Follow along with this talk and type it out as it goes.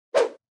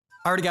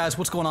Alrighty guys,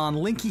 what's going on?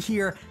 Linky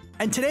here,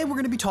 and today we're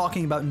going to be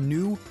talking about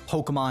new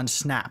Pokémon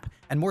Snap,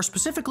 and more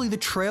specifically the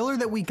trailer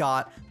that we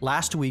got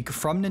last week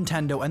from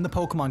Nintendo and the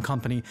Pokémon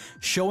Company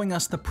showing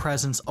us the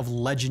presence of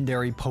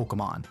legendary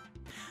Pokémon.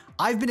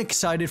 I've been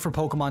excited for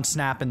Pokémon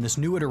Snap and this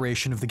new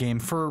iteration of the game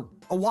for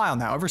a while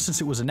now, ever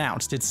since it was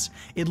announced.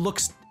 It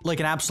looks like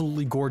an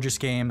absolutely gorgeous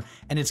game,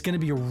 and it's going to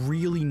be a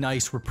really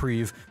nice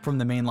reprieve from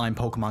the mainline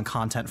Pokémon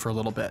content for a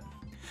little bit.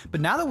 But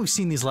now that we've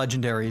seen these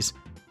legendaries,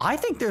 I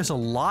think there's a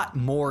lot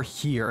more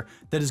here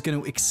that is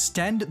going to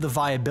extend the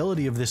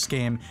viability of this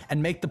game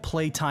and make the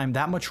playtime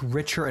that much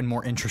richer and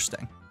more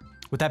interesting.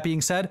 With that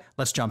being said,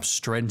 let's jump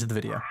straight into the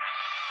video.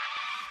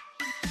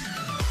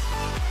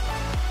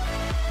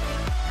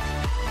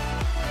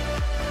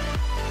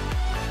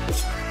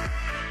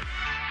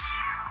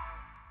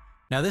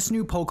 Now, this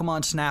new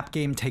Pokémon Snap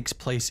game takes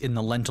place in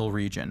the Lentil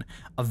region,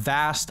 a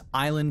vast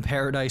island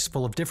paradise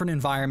full of different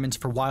environments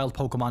for wild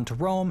Pokémon to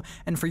roam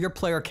and for your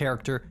player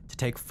character to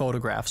take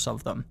photographs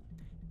of them.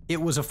 It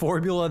was a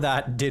formula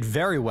that did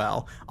very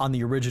well on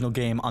the original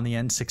game on the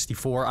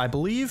N64, I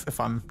believe, if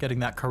I'm getting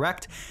that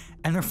correct,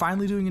 and they're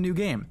finally doing a new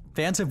game.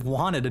 Fans have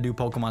wanted a new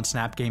Pokémon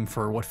Snap game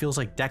for what feels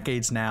like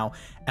decades now,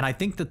 and I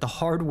think that the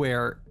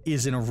hardware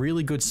is in a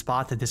really good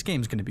spot that this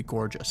game is going to be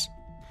gorgeous.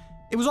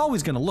 It was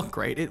always going to look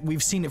great.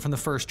 We've seen it from the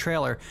first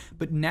trailer,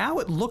 but now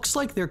it looks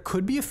like there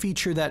could be a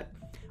feature that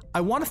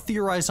I want to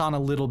theorize on a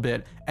little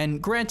bit.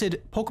 And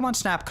granted, Pokémon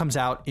Snap comes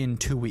out in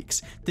 2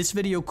 weeks. This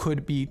video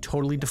could be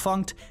totally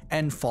defunct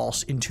and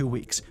false in 2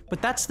 weeks,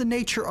 but that's the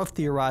nature of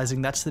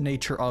theorizing. That's the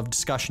nature of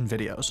discussion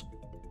videos.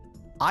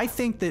 I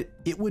think that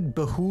it would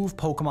behoove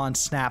Pokémon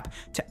Snap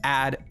to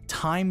add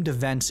timed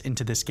events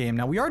into this game.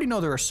 Now, we already know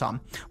there are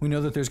some. We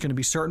know that there's going to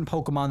be certain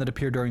Pokémon that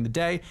appear during the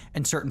day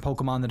and certain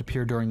Pokémon that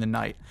appear during the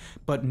night.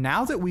 But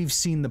now that we've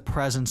seen the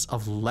presence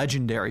of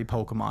legendary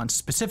Pokémon,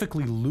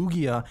 specifically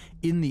Lugia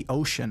in the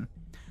ocean,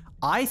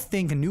 I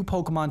think a new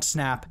Pokémon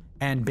Snap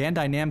and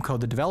Bandai Namco,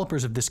 the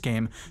developers of this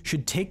game,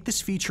 should take this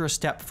feature a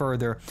step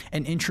further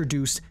and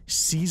introduce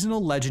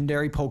seasonal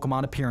legendary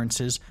Pokémon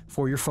appearances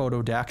for your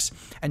photo decks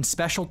and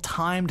special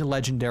timed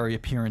legendary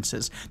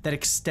appearances that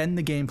extend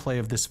the gameplay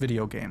of this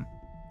video game.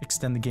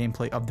 Extend the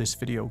gameplay of this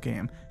video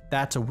game.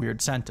 That's a weird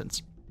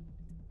sentence.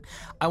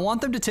 I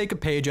want them to take a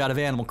page out of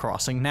Animal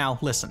Crossing. Now,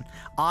 listen,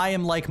 I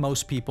am like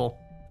most people.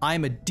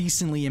 I'm a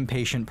decently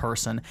impatient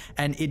person,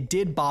 and it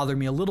did bother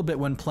me a little bit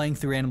when playing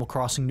through Animal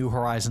Crossing New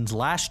Horizons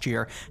last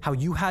year, how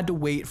you had to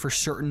wait for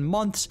certain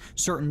months,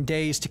 certain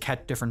days to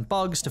catch different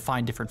bugs, to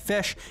find different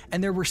fish,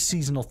 and there were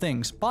seasonal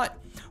things. But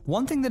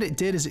one thing that it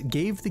did is it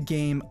gave the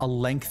game a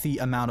lengthy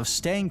amount of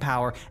staying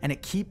power, and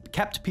it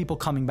kept people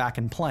coming back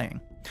and playing.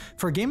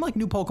 For a game like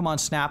New Pokémon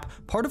Snap,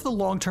 part of the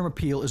long-term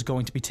appeal is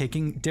going to be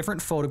taking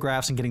different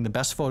photographs and getting the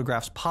best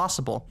photographs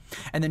possible,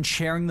 and then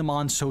sharing them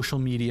on social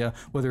media,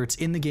 whether it's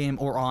in the game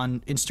or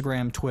on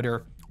Instagram,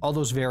 Twitter, all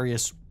those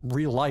various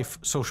real-life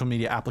social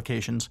media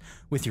applications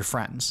with your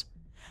friends.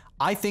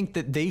 I think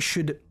that they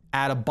should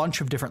add a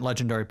bunch of different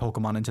legendary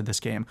Pokemon into this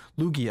game.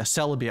 Lugia,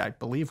 Celebi, I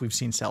believe we've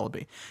seen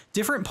Celebi.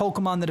 Different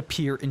Pokemon that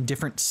appear in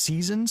different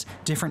seasons,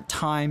 different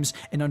times,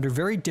 and under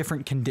very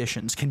different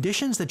conditions.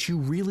 Conditions that you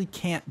really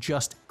can't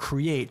just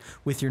create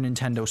with your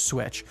Nintendo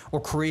Switch, or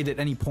create at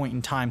any point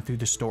in time through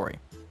the story.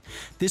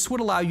 This would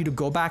allow you to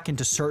go back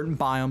into certain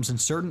biomes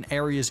and certain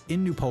areas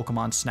in New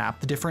Pokemon Snap,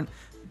 the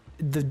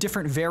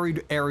different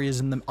varied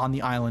areas on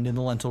the island in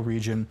the Lentil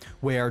region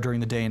where during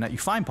the day and night you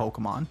find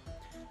Pokemon,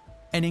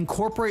 and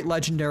incorporate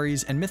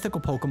legendaries and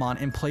mythical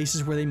Pokemon in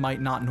places where they might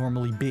not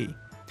normally be.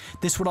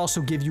 This would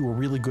also give you a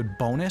really good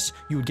bonus.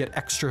 You would get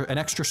an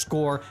extra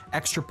score,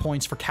 extra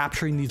points for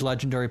capturing these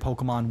legendary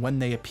Pokemon when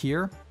they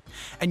appear,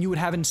 and you would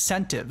have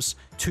incentives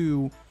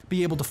to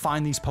be able to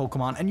find these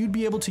Pokemon, and you'd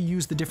be able to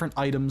use the different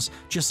items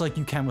just like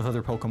you can with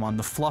other Pokemon.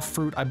 The Fluff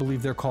Fruit, I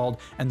believe they're called,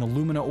 and the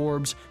Lumina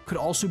Orbs could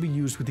also be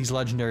used with these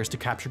legendaries to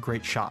capture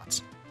great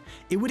shots.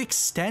 It would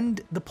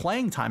extend the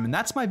playing time, and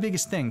that's my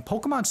biggest thing.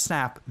 Pokémon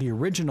Snap, the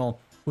original,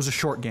 was a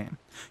short game.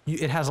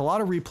 It has a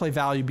lot of replay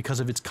value because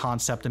of its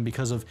concept and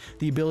because of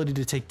the ability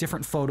to take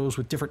different photos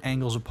with different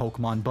angles of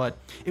Pokemon, but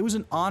it was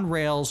an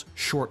on-rails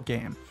short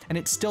game, and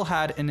it still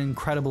had an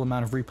incredible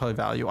amount of replay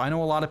value. I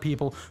know a lot of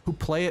people who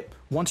play it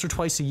once or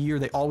twice a year.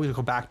 They always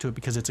go back to it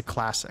because it's a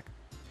classic.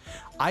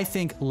 I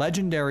think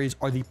legendaries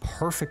are the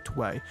perfect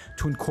way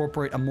to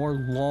incorporate a more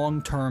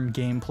long-term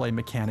gameplay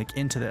mechanic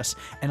into this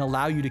and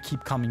allow you to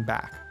keep coming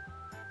back.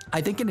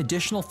 I think an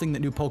additional thing that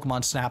new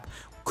Pokémon Snap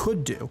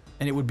could do,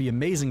 and it would be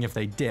amazing if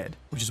they did,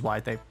 which is why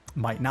they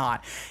might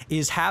not,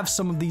 is have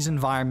some of these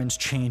environments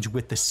change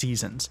with the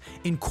seasons.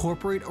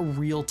 Incorporate a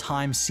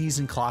real-time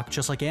season clock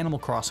just like Animal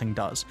Crossing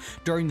does.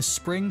 During the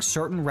spring,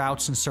 certain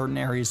routes in certain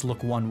areas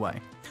look one way.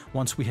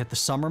 Once we hit the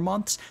summer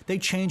months, they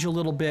change a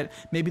little bit.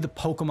 Maybe the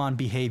Pokemon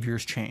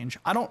behaviors change.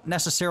 I don't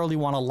necessarily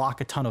want to lock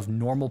a ton of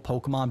normal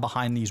Pokemon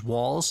behind these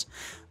walls.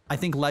 I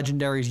think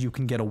legendaries, you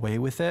can get away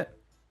with it.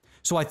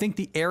 So I think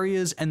the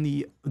areas and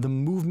the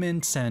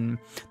movements and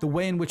the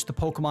way in which the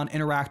Pokemon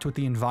interact with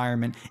the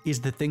environment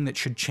is the thing that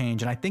should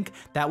change. And I think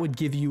that would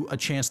give you a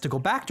chance to go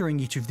back during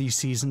each of these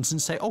seasons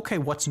and say, okay,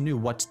 what's new?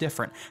 What's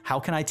different? How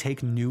can I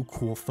take new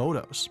cool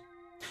photos?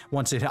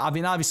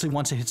 Obviously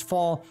once it hits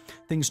fall,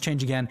 things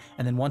change again,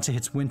 and then once it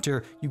hits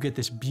winter, you get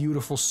this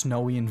beautiful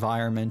snowy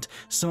environment.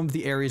 Some of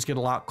the areas get a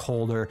lot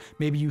colder.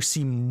 Maybe you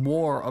see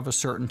more of a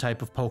certain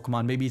type of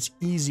Pokemon. Maybe it's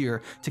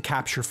easier to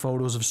capture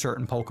photos of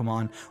certain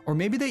Pokemon, or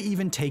maybe they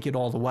even take it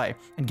all the way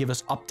and give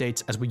us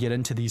updates as we get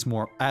into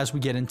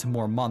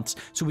more months,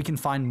 so we can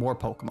find more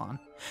Pokemon.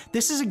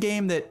 This is a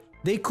game that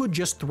they could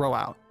just throw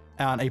out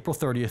on April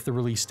 30th, the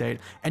release date,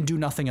 and do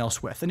nothing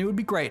else with, and it would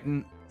be great.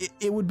 And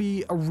it would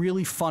be a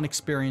really fun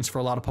experience for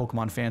a lot of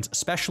Pokemon fans,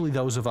 especially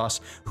those of us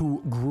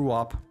who grew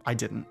up, I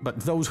didn't, but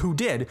those who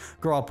did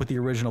grow up with the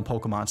original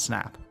Pokemon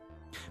Snap.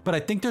 But I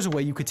think there's a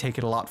way you could take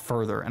it a lot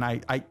further,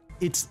 and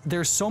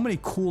there's so many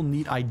cool,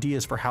 neat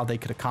ideas for how they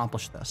could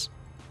accomplish this.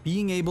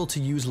 Being able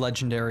to use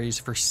legendaries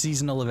for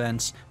seasonal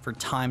events, for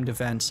timed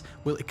events,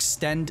 will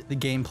extend the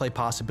gameplay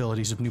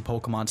possibilities of new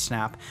Pokemon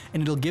Snap,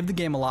 and it'll give the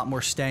game a lot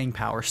more staying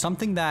power,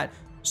 something that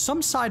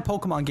some side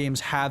Pokemon games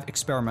have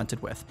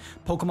experimented with.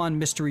 Pokemon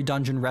Mystery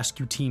Dungeon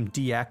Rescue Team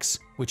DX,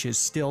 which is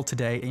still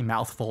today a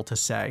mouthful to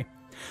say,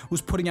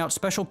 was putting out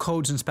special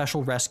codes and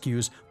special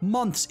rescues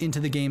months into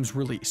the game's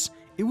release.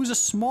 It was a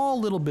small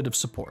little bit of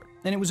support,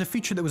 and it was a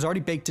feature that was already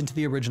baked into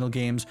the original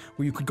games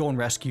where you could go and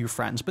rescue your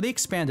friends, but they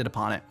expanded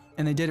upon it,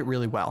 and they did it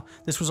really well.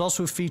 This was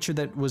also a feature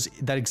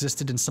that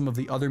existed in some of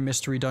the other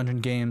Mystery Dungeon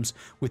games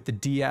with the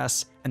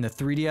DS and the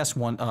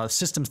 3DS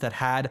systems that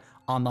had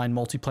online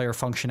multiplayer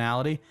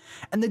functionality,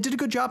 and they did a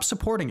good job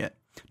supporting it.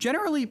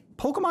 Generally,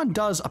 Pokemon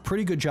does a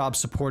pretty good job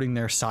supporting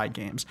their side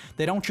games.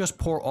 They don't just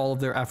pour all of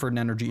their effort and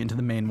energy into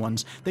the main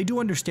ones. They do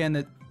understand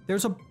that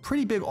there's a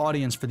pretty big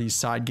audience for these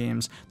side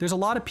games. There's a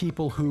lot of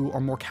people who are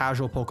more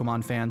casual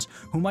Pokemon fans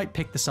who might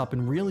pick this up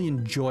and really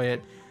enjoy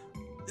it.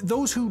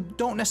 Those who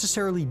don't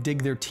necessarily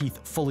dig their teeth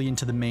fully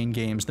into the main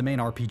games, the main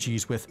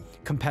RPGs with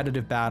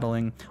competitive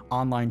battling,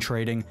 online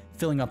trading,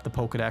 filling up the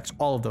Pokedex,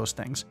 all of those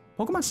things.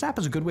 Pokemon Snap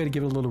is a good way to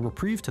give a little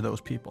reprieve to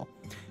those people.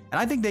 And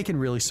I think they can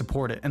really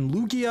support it. And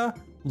Lugia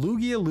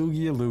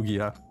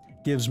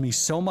gives me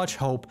so much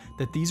hope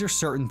that these are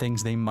certain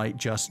things they might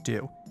just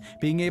do.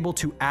 Being able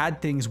to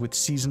add things with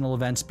seasonal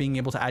events, being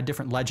able to add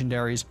different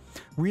legendaries,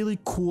 really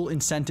cool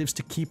incentives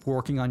to keep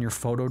working on your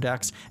photo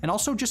decks, and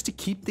also just to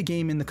keep the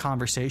game in the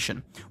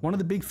conversation. One of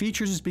the big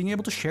features is being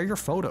able to share your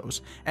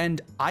photos.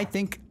 And I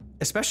think,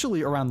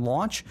 especially around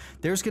launch,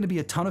 there's going to be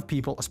a ton of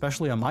people,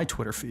 especially on my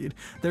Twitter feed,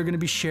 they're going to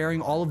be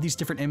sharing all of these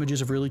different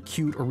images of really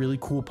cute or really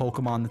cool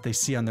Pokemon that they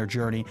see on their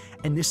journey.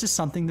 And this is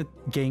something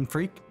that Game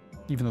Freak,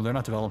 even though they're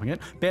not developing it,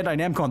 Bandai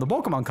Namco and the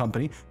Pokemon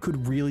Company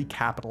could really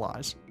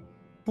capitalize.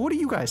 But what do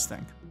you guys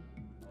think?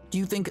 Do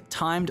you think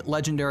timed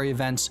legendary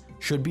events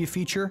should be a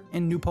feature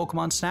in new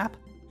Pokemon Snap?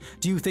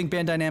 Do you think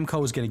Bandai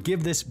Namco is going to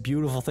give this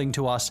beautiful thing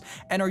to us?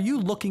 And are you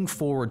looking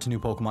forward to new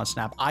Pokemon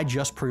Snap? I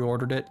just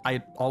pre-ordered it.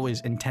 I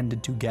always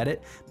intended to get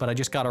it, but I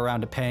just got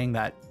around to paying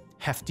that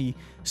hefty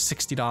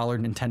 $60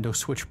 Nintendo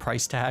Switch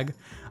price tag,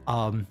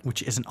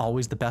 which isn't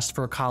always the best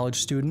for a college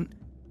student.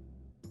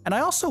 And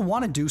I also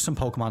want to do some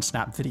Pokemon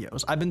Snap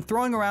videos. I've been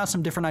throwing around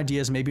some different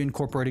ideas, maybe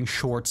incorporating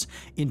shorts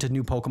into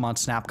new Pokemon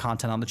Snap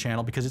content on the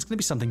channel because it's going to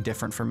be something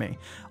different for me.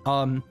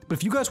 But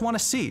if you guys want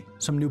to see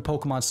some new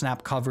Pokemon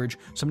Snap coverage,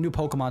 some new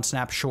Pokemon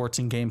Snap shorts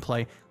and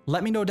gameplay,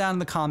 let me know down in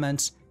the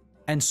comments.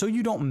 And so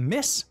you don't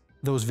miss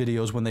those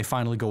videos when they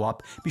finally go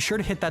up, be sure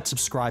to hit that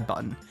subscribe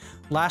button.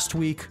 Last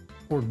week,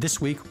 or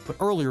this week, but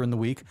earlier in the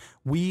week,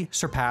 we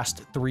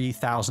surpassed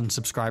 3,000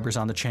 subscribers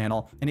on the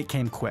channel, and it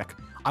came quick.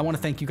 I want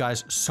to thank you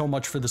guys so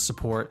much for the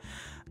support.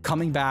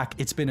 Coming back,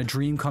 it's been a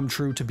dream come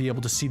true to be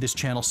able to see this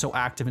channel so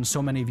active and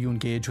so many of you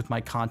engage with my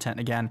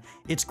content again.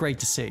 It's great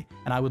to see,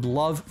 and I would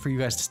love for you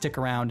guys to stick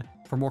around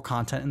for more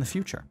content in the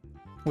future.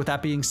 With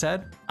that being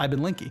said, I've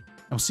been Linky,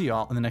 and we'll see you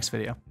all in the next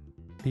video.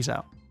 Peace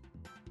out.